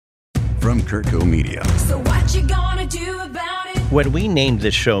from Kurtco Media. So what you gonna do about it? When we named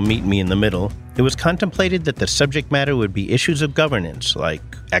this show Meet Me in the Middle, it was contemplated that the subject matter would be issues of governance like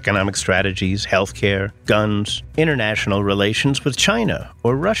economic strategies, healthcare, guns, international relations with China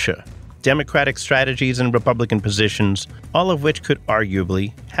or Russia, Democratic strategies and Republican positions, all of which could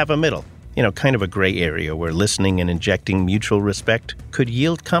arguably have a middle. Kind of a gray area where listening and injecting mutual respect could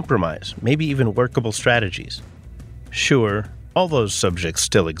yield compromise, maybe even workable strategies. Sure, all those subjects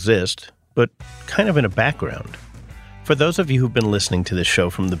still exist, but kind of in a background. For those of you who've been listening to this show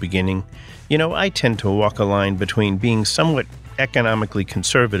from the beginning, I tend to walk a line between being somewhat economically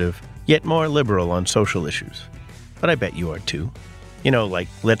conservative, yet more liberal on social issues. But I bet you are too. Like,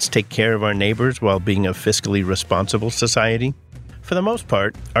 let's take care of our neighbors while being a fiscally responsible society. For the most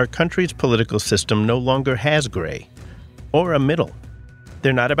part, our country's political system no longer has gray, or a middle.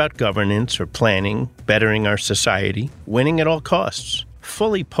 They're not about governance or planning, bettering our society, winning at all costs,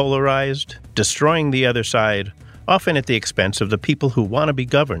 fully polarized, destroying the other side, often at the expense of the people who want to be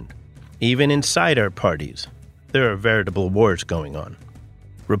governed. Even inside our parties, there are veritable wars going on.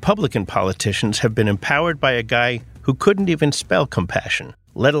 Republican politicians have been empowered by a guy who couldn't even spell compassion,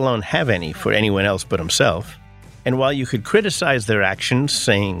 let alone have any for anyone else but himself. And while you could criticize their actions,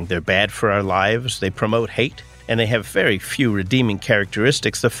 saying they're bad for our lives, they promote hate, and they have very few redeeming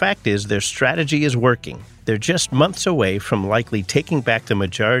characteristics, the fact is their strategy is working. They're just months away from likely taking back the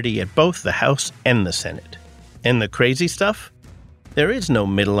majority at both the House and the Senate. And the crazy stuff? There is no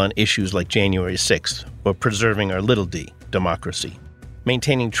middle on issues like January 6th, or preserving our little d, democracy,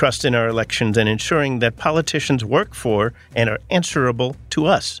 maintaining trust in our elections and ensuring that politicians work for and are answerable to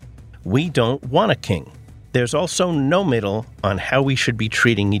us. We don't want a king. There's also no middle on how we should be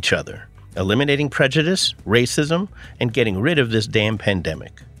treating each other, eliminating prejudice, racism, and getting rid of this damn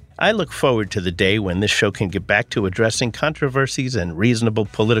pandemic. I look forward to the day when this show can get back to addressing controversies and reasonable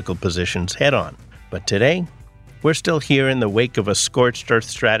political positions head on. But today, we're still here in the wake of a scorched earth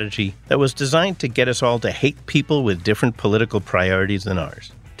strategy that was designed to get us all to hate people with different political priorities than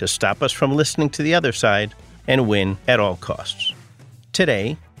ours, to stop us from listening to the other side and win at all costs.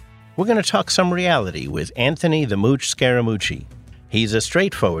 Today, we're going to talk some reality with Anthony the Mooch Scaramucci. He's a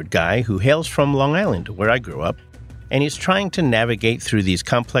straightforward guy who hails from Long Island, where I grew up, and he's trying to navigate through these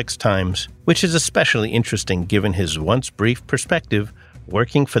complex times, which is especially interesting given his once brief perspective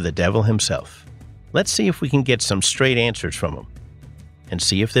working for the devil himself. Let's see if we can get some straight answers from him, and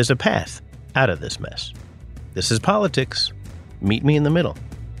see if there's a path out of this mess. This is Politics. Meet me in the middle.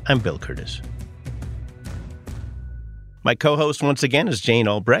 I'm Bill Curtis. My co-host once again is Jane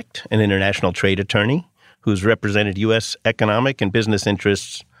Albrecht, an international trade attorney who's represented U.S. economic and business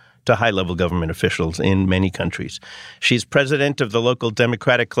interests to high-level government officials in many countries. She's president of the local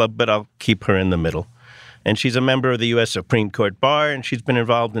Democratic Club, but I'll keep her in the middle. And she's a member of the U.S. Supreme Court Bar, and she's been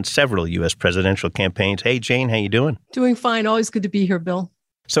involved in several U.S. presidential campaigns. Hey, Jane, how you doing? Doing fine. Always good to be here, Bill.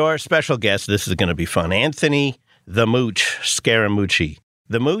 So our special guest, this is going to be fun, Anthony the Mooch Scaramucci.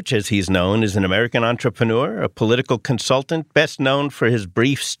 The Mooch, as he's known, is an American entrepreneur, a political consultant, best known for his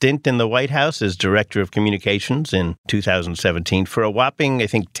brief stint in the White House as Director of Communications in 2017 for a whopping,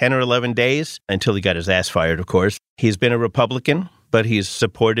 10 or 11 days, until he got his ass fired, of course. He's been a Republican, but he's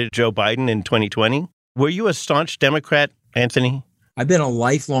supported Joe Biden in 2020. Were you a staunch Democrat, Anthony? I've been a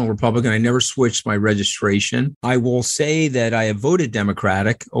lifelong Republican. I never switched my registration. I will say that I have voted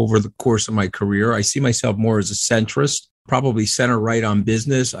Democratic over the course of my career. I see myself more as a centrist. Probably center-right on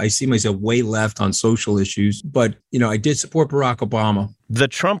business. I see myself way left on social issues. But, I did support Barack Obama. The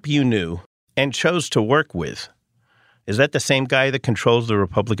Trump you knew and chose to work with, is that the same guy that controls the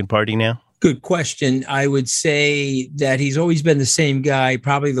Republican Party now? Good question. I would say that he's always been the same guy,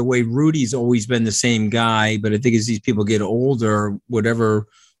 probably the way Rudy's always been the same guy. But I think as these people get older, whatever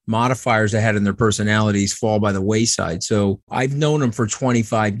modifiers they had in their personalities fall by the wayside. So I've known him for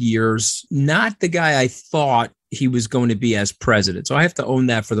 25 years. Not the guy I thought he was going to be as president. So I have to own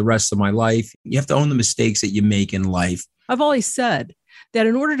that for the rest of my life. You have to own the mistakes that you make in life. I've always said that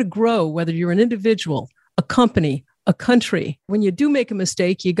in order to grow, whether you're an individual, a company, a country, when you do make a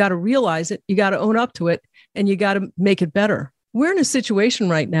mistake, you got to realize it, you got to own up to it, and you got to make it better. We're in a situation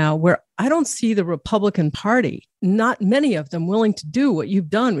right now where I don't see the Republican Party, not many of them willing to do what you've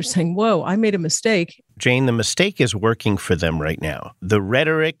done. We're saying, whoa, I made a mistake. Jane, the mistake is working for them right now. The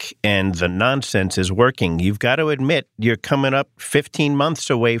rhetoric and the nonsense is working. You've got to admit you're coming up 15 months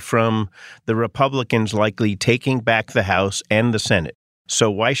away from the Republicans likely taking back the House and the Senate. So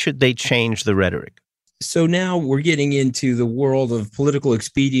why should they change the rhetoric? So now we're getting into the world of political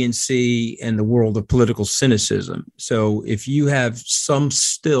expediency and the world of political cynicism. So if you have some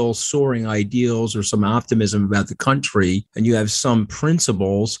still soaring ideals or some optimism about the country and you have some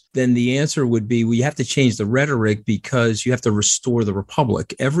principles, then the answer would be, well, you have to change the rhetoric because you have to restore the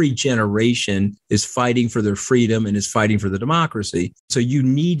republic. Every generation is fighting for their freedom and is fighting for the democracy. So you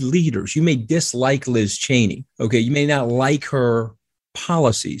need leaders. You may dislike Liz Cheney. Okay, you may not like her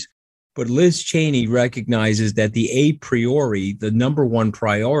policies. But Liz Cheney recognizes that the a priori, the number one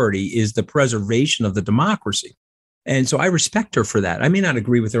priority is the preservation of the democracy. And so I respect her for that. I may not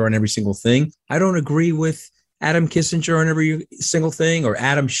agree with her on every single thing. I don't agree with Adam Kissinger on every single thing or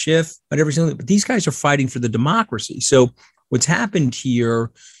Adam Schiff on every single thing. But these guys are fighting for the democracy. So what's happened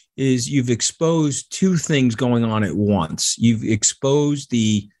here is you've exposed two things going on at once. You've exposed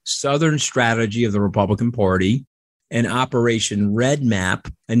the Southern strategy of the Republican Party and Operation Red Map.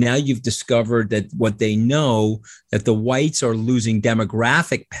 And now you've discovered that what they know, that the whites are losing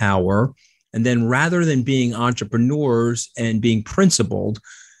demographic power. And then rather than being entrepreneurs and being principled,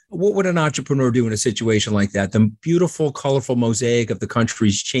 what would an entrepreneur do in a situation like that? The beautiful, colorful mosaic of the country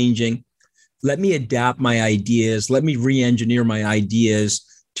is changing. Let me adapt my ideas. Let me re-engineer my ideas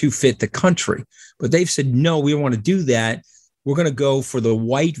to fit the country. But they've said, no, we don't want to do that. We're going to go for the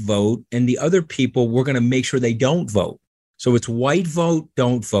white vote, and the other people, we're going to make sure they don't vote. So it's white vote,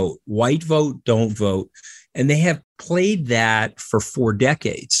 don't vote, white vote, don't vote. And they have played that for 4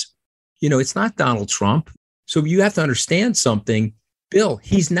 decades. You know, it's not Donald Trump. So you have to understand something. Bill,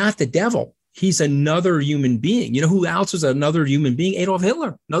 he's not the devil. He's another human being. You know who else is another human being? Adolf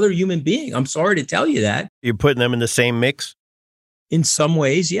Hitler, another human being. I'm sorry to tell you that. You're putting them in the same mix? In some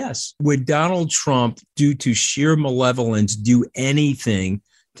ways, yes. Would Donald Trump, due to sheer malevolence, do anything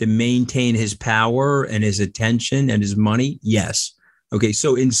to maintain his power and his attention and his money? Yes. Okay,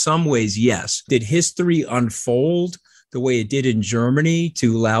 so in some ways, yes. Did history unfold the way it did in Germany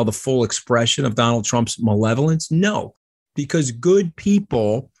to allow the full expression of Donald Trump's malevolence? No, because good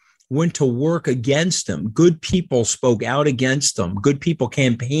people went to work against him. Good people spoke out against him. Good people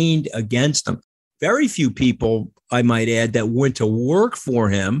campaigned against him. Very few people, I might add, that went to work for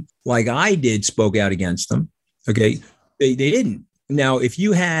him, like I did, spoke out against him. Okay, they didn't. Now, if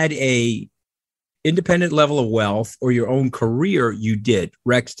you had a independent level of wealth or your own career, you did.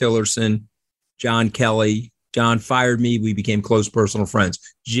 Rex Tillerson, John Kelly, John fired me. We became close personal friends.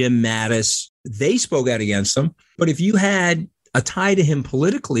 Jim Mattis, they spoke out against him. But if you had a tie to him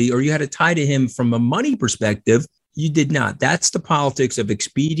politically, or you had a tie to him from a money perspective, you did not. That's the politics of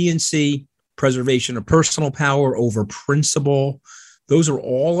expediency, preservation of personal power over principle. Those are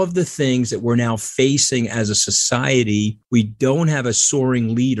all of the things that we're now facing as a society. We don't have a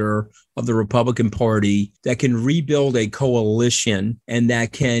soaring leader of the Republican Party that can rebuild a coalition and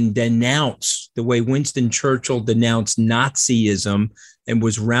that can denounce the way Winston Churchill denounced Nazism and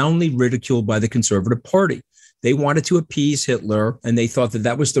was roundly ridiculed by the Conservative Party. They wanted to appease Hitler, and they thought that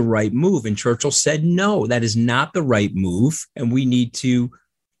that was the right move. And Churchill said, no, that is not the right move, and we need to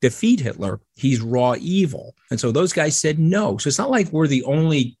defeat Hitler. He's raw evil. And so those guys said no. So it's not like we're the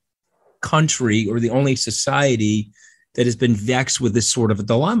only country or the only society that has been vexed with this sort of a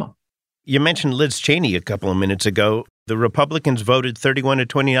dilemma. You mentioned Liz Cheney a couple of minutes ago. The Republicans voted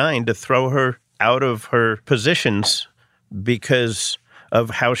 31-29 to throw her out of her positions because of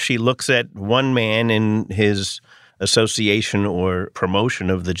how she looks at one man in his association or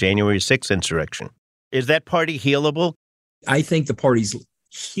promotion of the January 6th insurrection. Is that party healable? I think the party's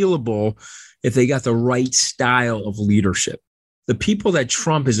healable if they got the right style of leadership. The people that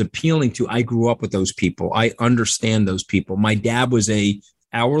Trump is appealing to, I grew up with those people. I understand those people. My dad was a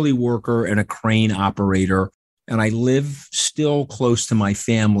hourly worker and a crane operator, and I live still close to my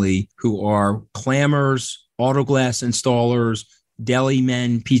family who are clammers, auto glass installers, deli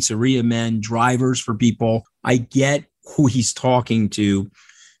men, pizzeria men, drivers for people. I get who he's talking to,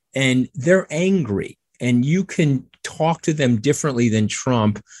 and they're angry, and you can talk to them differently than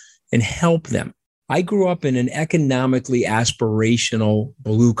Trump and help them. I grew up in an economically aspirational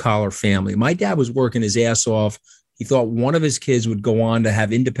blue-collar family. My dad was working his ass off. He thought one of his kids would go on to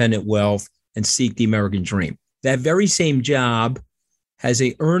have independent wealth and seek the American dream. That very same job has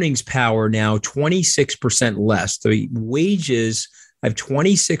a earnings power now 26% less. The wages have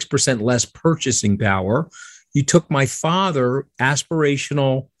 26% less purchasing power. You took my father,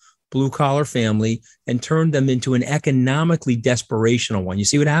 aspirational blue-collar family, and turned them into an economically desperational one. You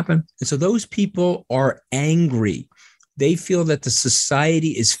see what happened? And so those people are angry. They feel that the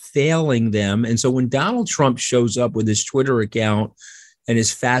society is failing them. And so when Donald Trump shows up with his Twitter account and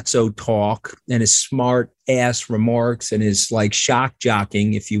his fatso talk and his smart ass remarks and his like shock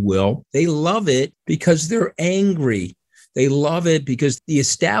jocking, if you will. They love it because they're angry. They love it because the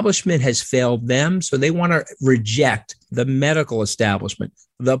establishment has failed them. So they want to reject the medical establishment,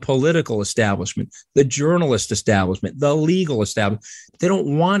 the political establishment, the journalist establishment, the legal establishment. They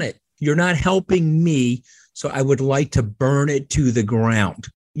don't want it. You're not helping me. So I would like to burn it to the ground.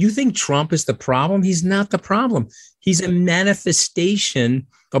 You think Trump is the problem? He's not the problem. He's a manifestation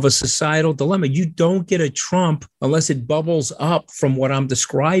of a societal dilemma. You don't get a Trump unless it bubbles up from what I'm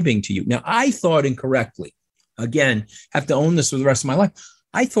describing to you. Now, I thought incorrectly. Again, have to own this for the rest of my life.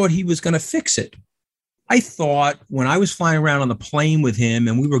 I thought he was going to fix it. I thought when I was flying around on the plane with him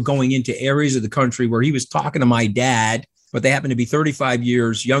and we were going into areas of the country where he was talking to my dad, but they happened to be 35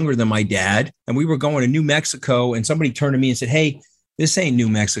 years younger than my dad. And we were going to New Mexico and somebody turned to me and said, hey, this ain't New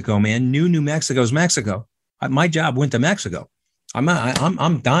Mexico, man. New Mexico is Mexico. My job went to Mexico.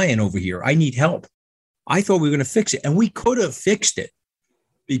 I'm dying over here. I need help. I thought we were going to fix it. And we could have fixed it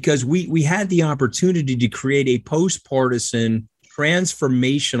because we had the opportunity to create a post-partisan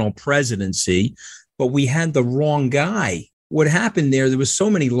transformational presidency, but we had the wrong guy. What happened there was so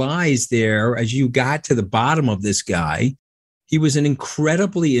many lies there as you got to the bottom of this guy. He was an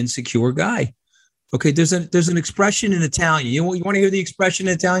incredibly insecure guy. Okay, there's an expression in Italian. You want to hear the expression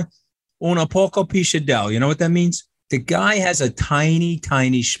in Italian? Una poco pisciadell. You know what that means? The guy has a tiny,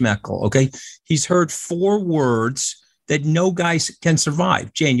 tiny schmeckle. Okay, he's heard 4 words that no guy can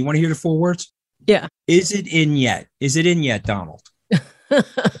survive. Jane, you want to hear the 4 words? Yeah. Is it in yet? Is it in yet, Donald?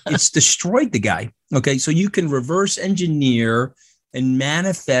 It's destroyed the guy. Okay, so you can reverse engineer and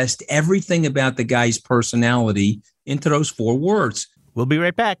manifest everything about the guy's personality into those 4 words. We'll be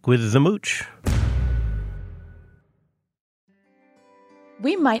right back with The Mooch.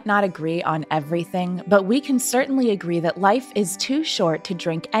 We might not agree on everything, but we can certainly agree that life is too short to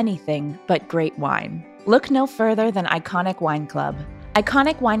drink anything but great wine. Look no further than Iconic Wine Club.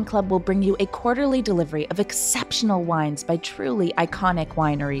 Iconic Wine Club will bring you a quarterly delivery of exceptional wines by truly iconic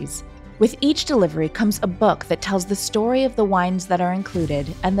wineries. With each delivery comes a book that tells the story of the wines that are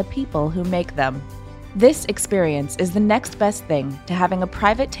included and the people who make them. This experience is the next best thing to having a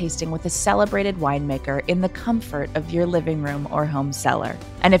private tasting with a celebrated winemaker in the comfort of your living room or home cellar.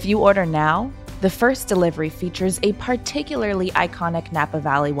 And if you order now, the first delivery features a particularly iconic Napa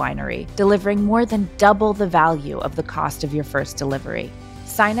Valley winery, delivering more than double the value of the cost of your first delivery.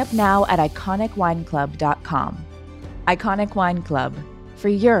 Sign up now at iconicwineclub.com. Iconic Wine Club, for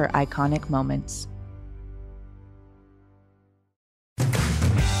your iconic moments.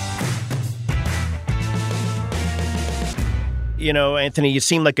 You know, Anthony, you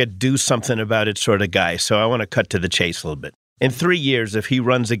seem like a do something about it sort of guy, so I want to cut to the chase a little bit. In 3 years, if he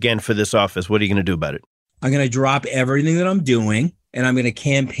runs again for this office, what are you going to do about it? I'm going to drop everything that I'm doing, and I'm going to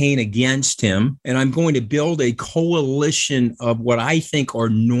campaign against him, and I'm going to build a coalition of what I think are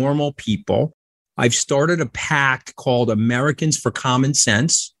normal people. I've started a PAC called Americans for Common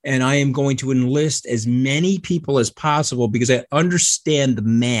Sense, and I am going to enlist as many people as possible because I understand the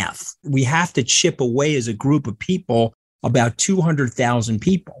math. We have to chip away as a group of people about 200,000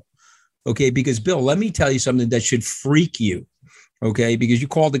 people. Okay, because Bill, let me tell you something that should freak you. Okay, because you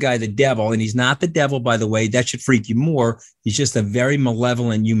called the guy the devil, and he's not the devil, by the way. That should freak you more. He's just a very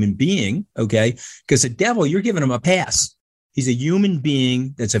malevolent human being. Okay, because the devil, you're giving him a pass. He's a human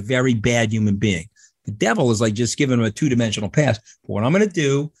being that's a very bad human being. The devil is like just giving him a 2-dimensional pass. But what I'm going to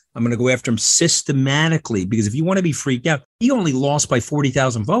do, I'm going to go after him systematically, because if you want to be freaked out, he only lost by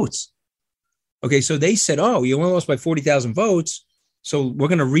 40,000 votes. Okay, so they said, oh, you only lost by 40,000 votes, so we're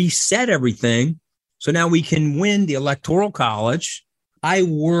going to reset everything. So now we can win the Electoral College. I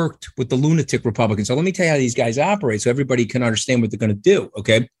worked with the lunatic Republicans. So let me tell you how these guys operate so everybody can understand what they're going to do,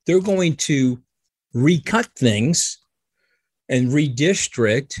 okay? They're going to recut things and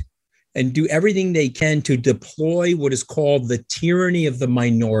redistrict and do everything they can to deploy what is called the tyranny of the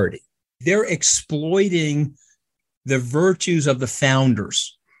minority. They're exploiting the virtues of the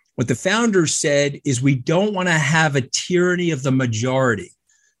founders. What the founders said is we don't want to have a tyranny of the majority.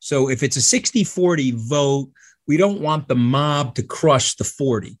 So if it's a 60-40 vote, we don't want the mob to crush the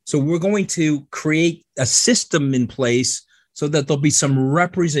 40. So we're going to create a system in place so that there'll be some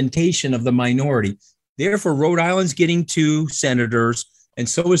representation of the minority. Therefore, Rhode Island's getting 2 senators, and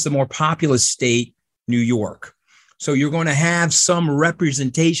so is the more populous state, New York. So you're going to have some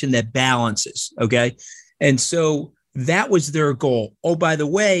representation that balances, okay? And so that was their goal. Oh, by the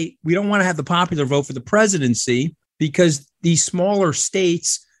way, we don't want to have the popular vote for the presidency because these smaller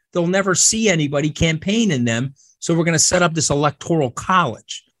states, they'll never see anybody campaign in them. So we're going to set up this electoral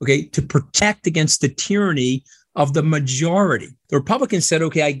college, okay, to protect against the tyranny of the majority. The Republicans said,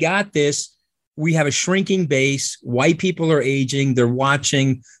 okay, I got this. We have a shrinking base. White people are aging. They're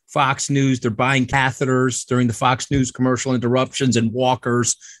watching Fox News. They're buying catheters during the Fox News commercial interruptions and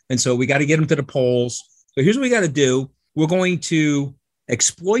walkers. And so we got to get them to the polls. So here's what we got to do. We're going to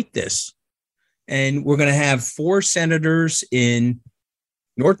exploit this. And we're going to have 4 senators in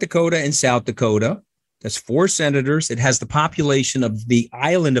North Dakota and South Dakota. That's 4 senators. It has the population of the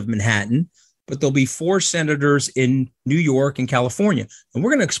island of Manhattan, but there'll be 4 senators in New York and California. And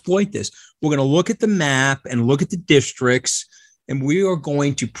we're going to exploit this. We're going to look at the map and look at the districts, and we are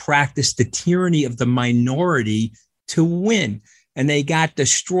going to practice the tyranny of the minority to win. And they got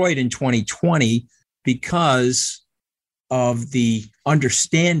destroyed in 2020 because of the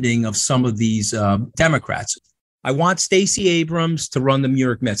understanding of some of these Democrats. I want Stacey Abrams to run the New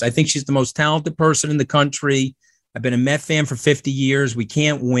York Mets. I think she's the most talented person in the country. I've been a Met fan for 50 years. We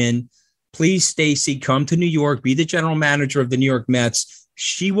can't win. Please, Stacey, come to New York, be the general manager of the New York Mets.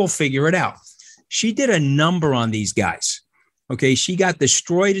 She will figure it out. She did a number on these guys. Okay, she got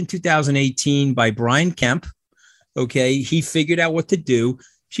destroyed in 2018 by Brian Kemp. Okay, he figured out what to do.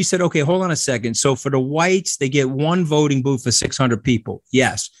 She said, okay, hold on a second. So for the whites, they get 1 voting booth for 600 people.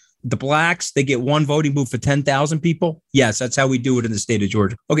 Yes. The blacks, they get 1 voting booth for 10,000 people. Yes, that's how we do it in the state of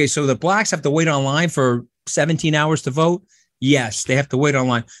Georgia. Okay, so the blacks have to wait online for 17 hours to vote. Yes, they have to wait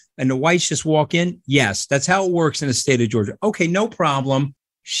online. And the whites just walk in. Yes, that's how it works in the state of Georgia. Okay, no problem.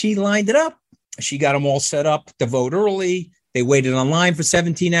 She lined it up. She got them all set up to vote early. They waited online for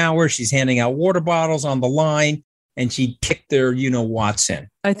 17 hours. She's handing out water bottles on the line. And she kicked their you-know-whats in.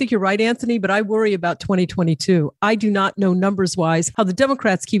 I think you're right, Anthony, but I worry about 2022. I do not know numbers-wise how the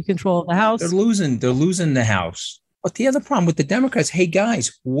Democrats keep control of the House. They're losing the House. But the other problem with the Democrats, hey,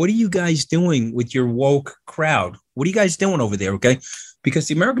 guys, what are you guys doing with your woke crowd? What are you guys doing over there, okay? Because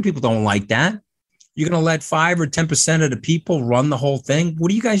the American people don't like that. You're going to let 5 or 10% of the people run the whole thing?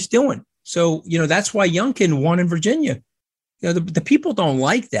 What are you guys doing? So, that's why Youngkin won in Virginia. The people don't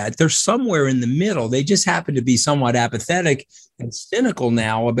like that. They're somewhere in the middle. They just happen to be somewhat apathetic and cynical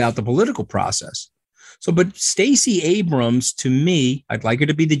now about the political process. So, but Stacey Abrams, to me, I'd like her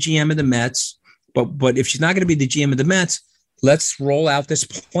to be the GM of the Mets. But if she's not going to be the GM of the Mets, let's roll out this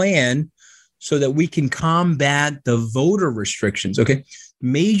plan so that we can combat the voter restrictions. Okay.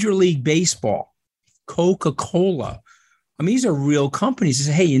 Major League Baseball, Coca-Cola. I mean, these are real companies.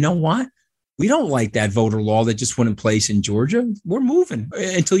 They say, hey, you know what? We don't like that voter law that just went in place in Georgia. We're moving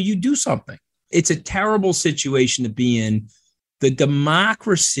until you do something. It's a terrible situation to be in. The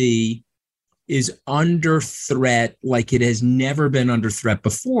democracy is under threat like it has never been under threat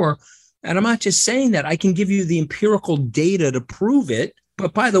before. And I'm not just saying that. I can give you the empirical data to prove it.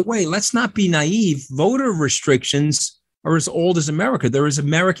 But by the way, let's not be naive. Voter restrictions are as old as America. They're as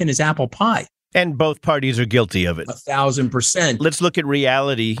American as apple pie. And both parties are guilty of it. 1,000%. Let's look at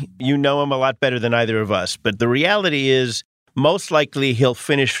reality. You know him a lot better than either of us. But the reality is most likely he'll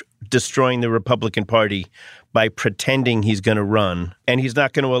finish destroying the Republican Party by pretending he's going to run. And he's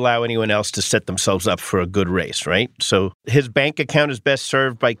not going to allow anyone else to set themselves up for a good race, right? So his bank account is best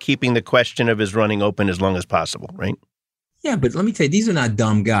served by keeping the question of his running open as long as possible, right? Yeah, but let me tell you, these are not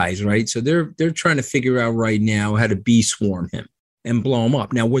dumb guys, right? So they're trying to figure out right now how to bee swarm him and blow him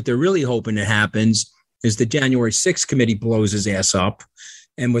up. Now, what they're really hoping that happens is the January 6th committee blows his ass up.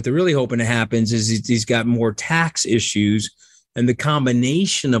 And what they're really hoping to happens is he's got more tax issues. And the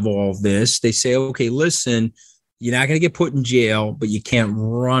combination of all of this, they say, okay, listen, you're not going to get put in jail, but you can't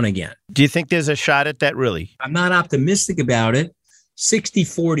run again. Do you think there's a shot at that, really? I'm not optimistic about it.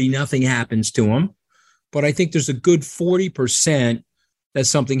 60-40, nothing happens to him. But I think there's a good 40% that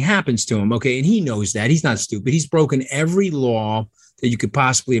something happens to him. Okay. And he knows that. He's not stupid. He's broken every law that you could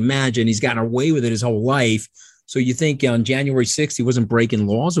possibly imagine. He's gotten away with it his whole life. So you think on January 6th, he wasn't breaking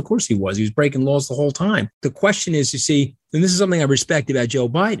laws? Of course he was. He was breaking laws the whole time. The question is, you see, and this is something I respect about Joe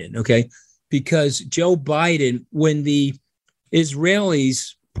Biden, okay? Because Joe Biden, when the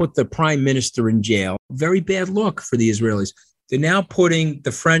Israelis put the prime minister in jail, very bad look for the Israelis. They're now putting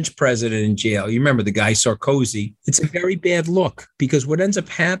the French president in jail. You remember the guy, Sarkozy. It's a very bad look because what ends up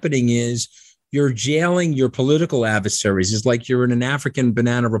happening is you're jailing your political adversaries. It's like you're in an African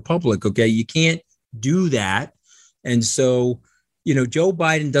banana republic, okay? You can't do that. And so, Joe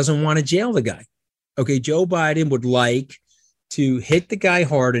Biden doesn't want to jail the guy. Okay, Joe Biden would like to hit the guy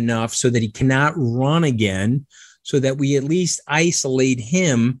hard enough so that he cannot run again, so that we at least isolate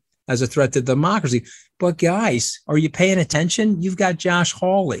him as a threat to democracy. But guys, are you paying attention? You've got Josh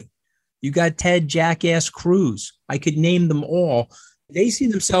Hawley. You got Ted Jackass Cruz. I could name them all. They see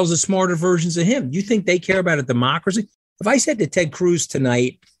themselves as smarter versions of him. You think they care about a democracy? If I said to Ted Cruz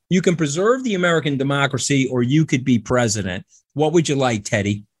tonight, You can preserve the American democracy or you could be president. What would you like,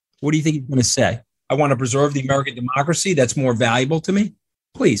 Teddy? What do you think he's going to say? I want to preserve the American democracy. That's more valuable to me.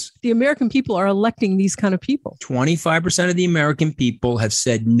 Please. The American people are electing these kind of people. 25% of the American people have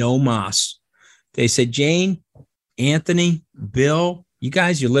said no mas. They said, Jane, Anthony, Bill, you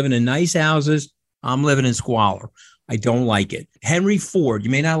guys, you're living in nice houses. I'm living in squalor. I don't like it. Henry Ford,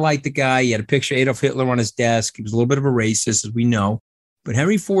 you may not like the guy. He had a picture of Adolf Hitler on his desk. He was a little bit of a racist, as we know. But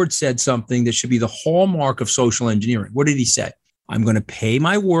Henry Ford said something that should be the hallmark of social engineering. What did he say? I'm going to pay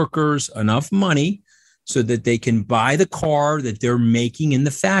my workers enough money so that they can buy the car that they're making in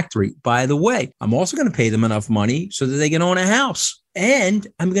the factory. By the way, I'm also going to pay them enough money so that they can own a house. And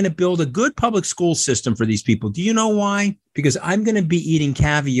I'm going to build a good public school system for these people. Do you know why? Because I'm going to be eating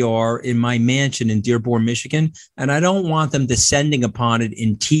caviar in my mansion in Dearborn, Michigan, and I don't want them descending upon it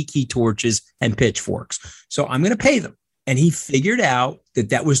in tiki torches and pitchforks. So I'm going to pay them. And he figured out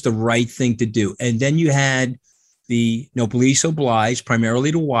that that was the right thing to do. And then you had the noblesse oblige,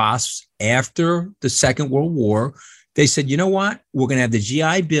 primarily to WASPs, after the Second World War. They said, you know what? We're going to have the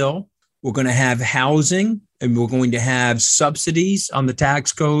GI Bill. We're going to have housing, and we're going to have subsidies on the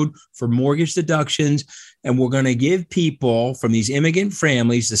tax code for mortgage deductions. And we're going to give people from these immigrant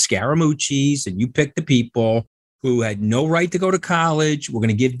families, the Scaramucci's, and you pick the people who had no right to go to college. We're going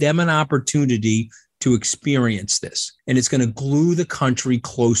to give them an opportunity to experience this. And it's going to glue the country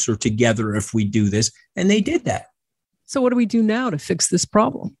closer together if we do this. And they did that. So what do we do now to fix this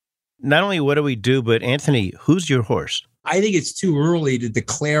problem? Not only what do we do, but Anthony, who's your horse? I think it's too early to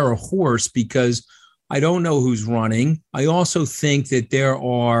declare a horse because I don't know who's running. I also think that there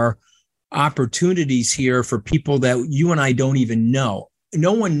are opportunities here for people that you and I don't even know.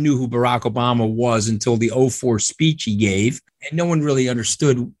 No one knew who Barack Obama was until the 2004 speech he gave, and no one really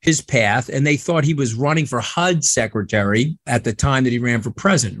understood his path. And they thought he was running for HUD secretary at the time that he ran for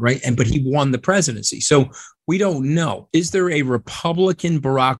president, right? But he won the presidency. So we don't know. Is there a Republican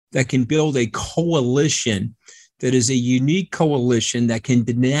Barack that can build a coalition that is a unique coalition that can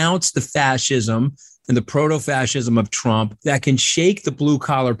denounce the fascism and the proto-fascism of Trump, that can shake the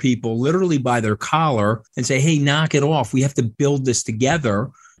blue-collar people literally by their collar and say, hey, knock it off. We have to build this together.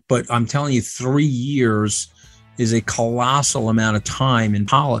 But I'm telling you, 3 years is a colossal amount of time in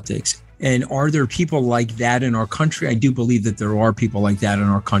politics. And are there people like that in our country? I do believe that there are people like that in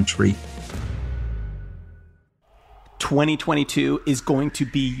our country. 2022 is going to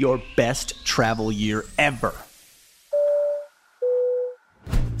be your best travel year ever.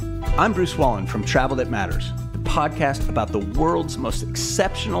 I'm Bruce Wallen from Travel That Matters, the podcast about the world's most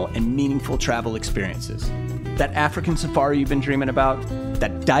exceptional and meaningful travel experiences. That African safari you've been dreaming about,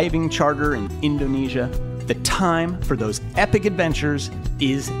 that diving charter in Indonesia, the time for those epic adventures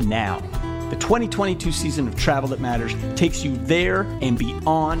is now. The 2022 season of Travel That Matters takes you there and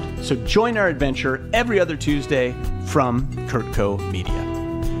beyond, so join our adventure every other Tuesday from Kurtco Media.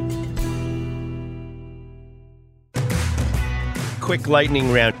 Quick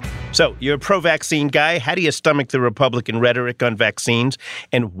lightning round. So, you're a pro-vaccine guy. How do you stomach the Republican rhetoric on vaccines,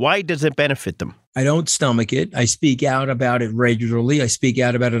 and why does it benefit them? I don't stomach it. I speak out about it regularly. I speak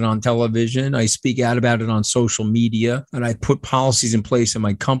out about it on television. I speak out about it on social media, and I put policies in place in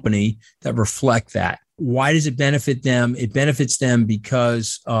my company that reflect that. Why does it benefit them? It benefits them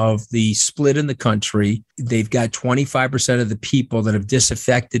because of the split in the country. They've got 25% of the people that have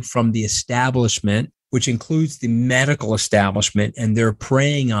disaffected from the establishment, which includes the medical establishment, and they're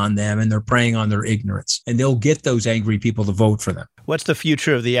preying on them and they're preying on their ignorance. And they'll get those angry people to vote for them. What's the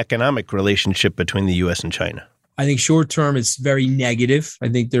future of the economic relationship between the U.S. and China? I think short term, it's very negative. I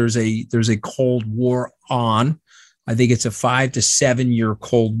think there's a Cold War on. I think it's a 5 to 7 year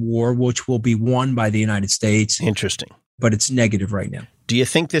Cold War, which will be won by the United States. Interesting. But it's negative right now. Do you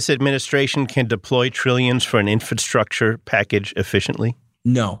think this administration can deploy trillions for an infrastructure package efficiently?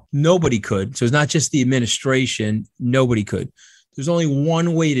 No, nobody could. So it's not just the administration. Nobody could. There's only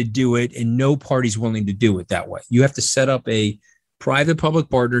one way to do it, and no party's willing to do it that way. You have to set up a private-public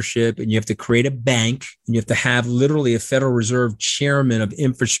partnership, and you have to create a bank, and you have to have literally a Federal Reserve chairman of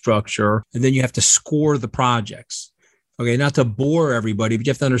infrastructure, and then you have to score the projects. Okay, not to bore everybody, but you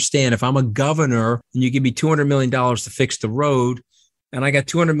have to understand, if I'm a governor and you give me $200 million to fix the road, and I got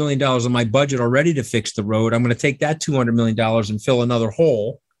 $200 million in my budget already to fix the road, I'm going to take that $200 million and fill another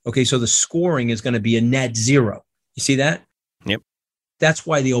hole. Okay, so the scoring is going to be a net zero. You see that? Yep. That's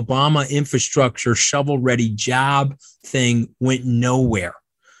why the Obama infrastructure shovel-ready job thing went nowhere.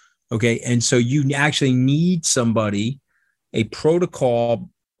 Okay, and so you actually need somebody, a protocol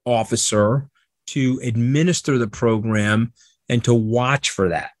officer, to administer the program and to watch for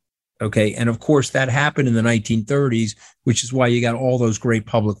that. Okay. And of course, that happened in the 1930s, which is why you got all those great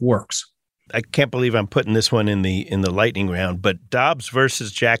public works. I can't believe I'm putting this one in the lightning round, but Dobbs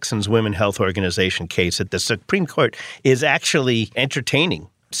versus Jackson's Women Health Organization case at the Supreme Court is actually entertaining.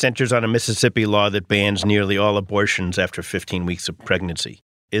 Centers on a Mississippi law that bans nearly all abortions after 15 weeks of pregnancy.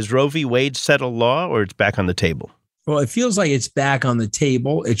 Is Roe v. Wade settled law, or it's back on the table? Well, it feels like it's back on the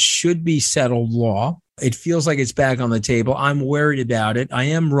table. It should be settled law. It feels like it's back on the table. I'm worried about it. I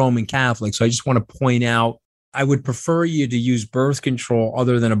am Roman Catholic, so I just want to point out, I would prefer you to use birth control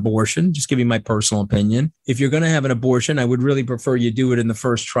other than abortion. Just give you my personal opinion. If you're going to have an abortion, I would really prefer you do it in the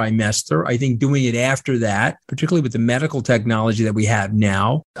first trimester. I think doing it after that, particularly with the medical technology that we have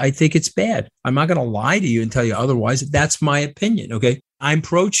now, I think it's bad. I'm not going to lie to you and tell you otherwise. That's my opinion. Okay. I'm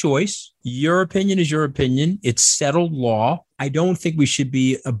pro-choice. Your opinion is your opinion. It's settled law. I don't think we should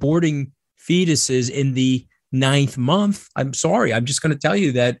be aborting fetuses in the 9th month. I'm sorry. I'm just going to tell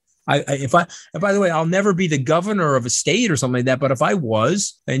you that if by the way, I'll never be the governor of a state or something like that. But if I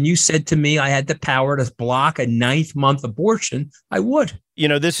was, and you said to me I had the power to block a 9th month abortion, I would. You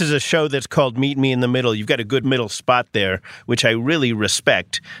know, this is a show that's called Meet Me in the Middle. You've got a good middle spot there, which I really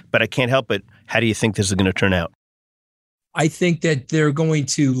respect, but I can't help it. How do you think this is going to turn out? I think that they're going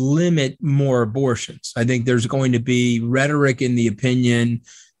to limit more abortions. I think there's going to be rhetoric in the opinion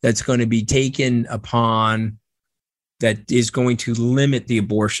that's going to be taken upon that is going to limit the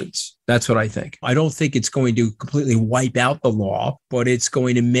abortions. That's what I think. I don't think it's going to completely wipe out the law, but it's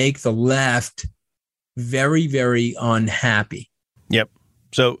going to make the left very, very unhappy. Yep.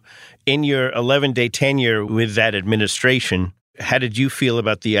 So in your 11-day tenure with that administration, how did you feel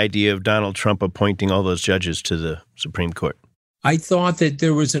about the idea of Donald Trump appointing all those judges to the Supreme Court? I thought that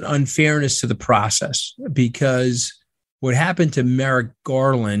there was an unfairness to the process because what happened to Merrick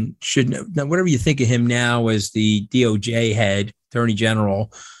Garland shouldn't, now whatever you think of him now as the DOJ head, Attorney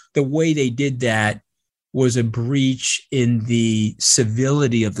General, the way they did that was a breach in the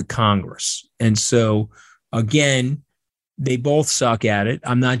civility of the Congress. And so, again, they both suck at it.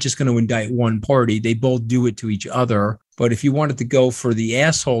 I'm not just going to indict one party. They both do it to each other. But if you wanted to go for the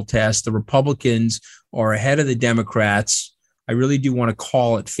asshole test, the Republicans are ahead of the Democrats. I really do want to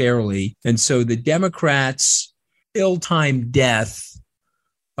call it fairly. And so the Democrats' ill-timed death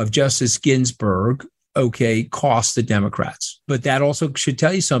of Justice Ginsburg, cost the Democrats. But that also should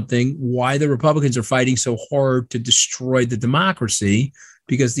tell you something, why the Republicans are fighting so hard to destroy the democracy,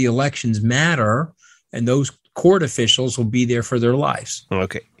 because the elections matter and those court officials will be there for their lives.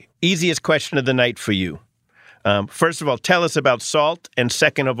 Okay. Easiest question of the night for you. First of all, tell us about SALT, and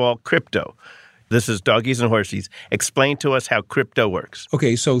second of all, crypto. This is Doggies and Horsies. Explain to us how crypto works.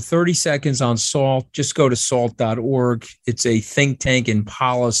 Okay, so 30 seconds on SALT. Just go to salt.org. It's a think tank and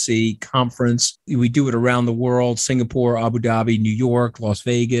policy conference. We do it around the world, Singapore, Abu Dhabi, New York, Las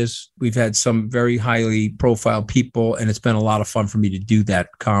Vegas. We've had some very highly profiled people, and it's been a lot of fun for me to do that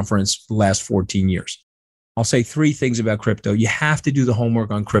conference for the last 14 years. I'll say 3 things about crypto. You have to do the homework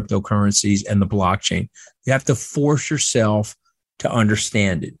on cryptocurrencies and the blockchain. You have to force yourself to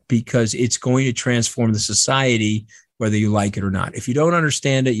understand it because it's going to transform the society, whether you like it or not. If you don't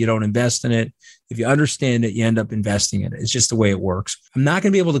understand it, you don't invest in it. If you understand it, you end up investing in it. It's just the way it works. I'm not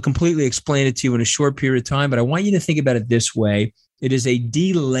going to be able to completely explain it to you in a short period of time, but I want you to think about it this way. It is a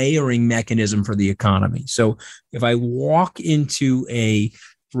delayering mechanism for the economy. So if I walk into a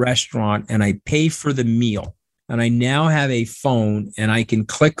restaurant and I pay for the meal and I now have a phone and I can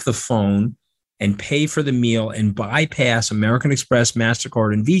click the phone and pay for the meal and bypass American Express,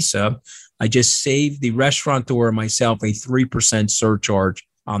 MasterCard, and Visa, I just saved the restaurateur and myself a 3% surcharge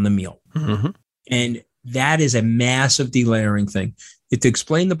on the meal. Mm-hmm. And that is a massive delayering thing. To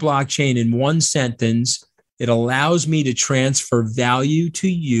explain the blockchain in one sentence, it allows me to transfer value to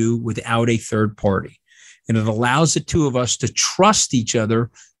you without a third party. And it allows the two of us to trust each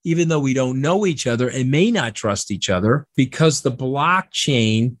other, even though we don't know each other and may not trust each other, because the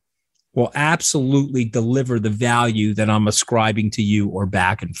blockchain will absolutely deliver the value that I'm ascribing to you or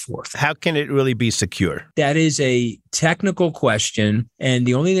back and forth. How can it really be secure? That is a technical question. And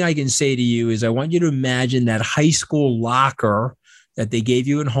the only thing I can say to you is I want you to imagine that high school locker that they gave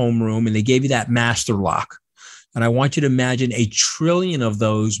you in homeroom, and they gave you that master lock. And I want you to imagine 1 trillion of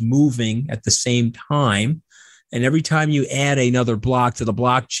those moving at the same time. And every time you add another block to the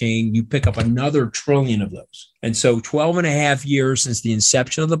blockchain, you pick up another 1 trillion of those. And so 12 and a half years since the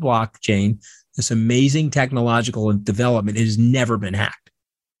inception of the blockchain, this amazing technological development, it has never been hacked.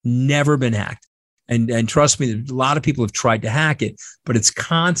 Never been hacked. And trust me, a lot of people have tried to hack it, but it's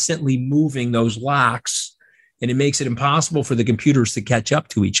constantly moving those locks, and it makes it impossible for the computers to catch up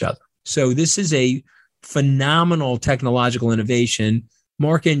to each other. So this is a phenomenal technological innovation.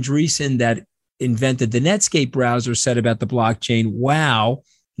 Mark Andreessen, that invented the Netscape browser, said about the blockchain, wow,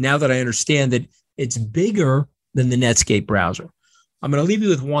 now that I understand that it's bigger than the Netscape browser. I'm going to leave you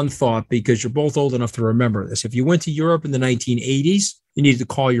with one thought because you're both old enough to remember this. If you went to Europe in the 1980s, you needed to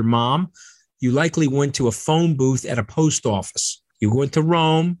call your mom. You likely went to a phone booth at a post office. You went to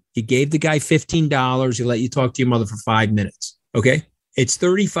Rome. You gave the guy $15. He let you talk to your mother for 5 minutes. Okay. It's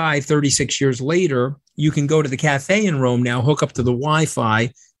 36 years later. You can go to the cafe in Rome now, hook up to the Wi-Fi,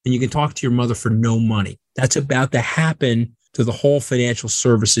 and you can talk to your mother for no money. That's about to happen to the whole financial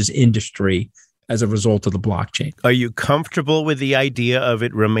services industry as a result of the blockchain. Are you comfortable with the idea of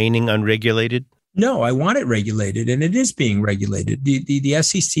it remaining unregulated? No, I want it regulated, and it is being regulated. The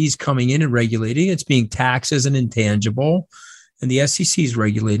SEC is coming in and regulating it. It's being taxed as an intangible, and the SEC is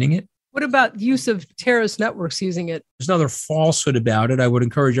regulating it. What about use of terrorist networks using it? There's another falsehood about it. I would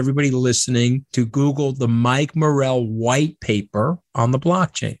encourage everybody listening to Google the Mike Morell white paper on the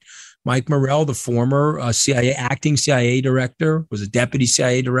blockchain. Mike Morell, the former acting CIA director, was a deputy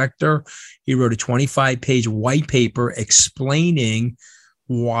CIA director. He wrote a 25-page white paper explaining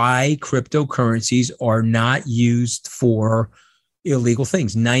why cryptocurrencies are not used for illegal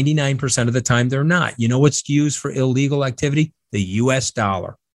things. 99% of the time, they're not. You know what's used for illegal activity? The U.S.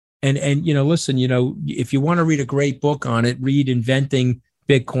 dollar. And listen, if you want to read a great book on it, read Inventing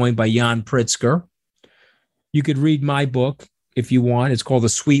Bitcoin by Jan Pritzker. You could read my book if you want. It's called The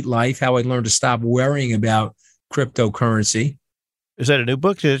Sweet Life, How I Learned to Stop Worrying About Cryptocurrency. Is that a new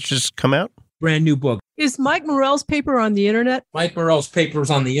book? Did it just come out? Brand new book. Is Mike Morell's paper on the internet? Mike Morell's paper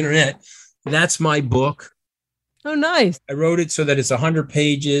is on the internet. That's my book. Oh, nice. I wrote it so that it's 100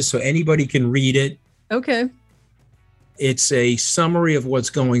 pages so anybody can read it. Okay. It's a summary of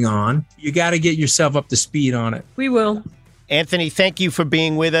what's going on. You got to get yourself up to speed on it. We will. Anthony, thank you for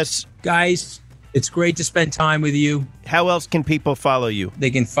being with us. Guys, it's great to spend time with you. How else can people follow you?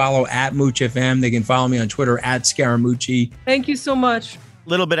 They can follow at MoochFM. They can follow me on Twitter at Scaramucci. Thank you so much.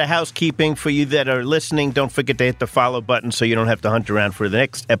 Little bit of housekeeping for you that are listening. Don't forget to hit the follow button so you don't have to hunt around for the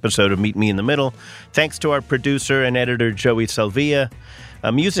next episode of Meet Me in the Middle. Thanks to our producer and editor, Joey Salvia.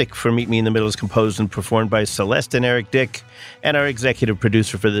 Music for Meet Me in the Middle is composed and performed by Celeste and Eric Dick. And our executive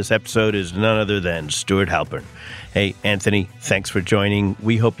producer for this episode is none other than Stuart Halpern. Hey, Anthony, thanks for joining.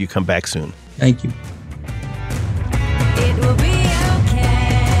 We hope you come back soon. Thank you. It will be okay.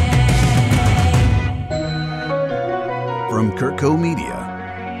 From Kurtco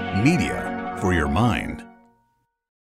Media, media for your mind.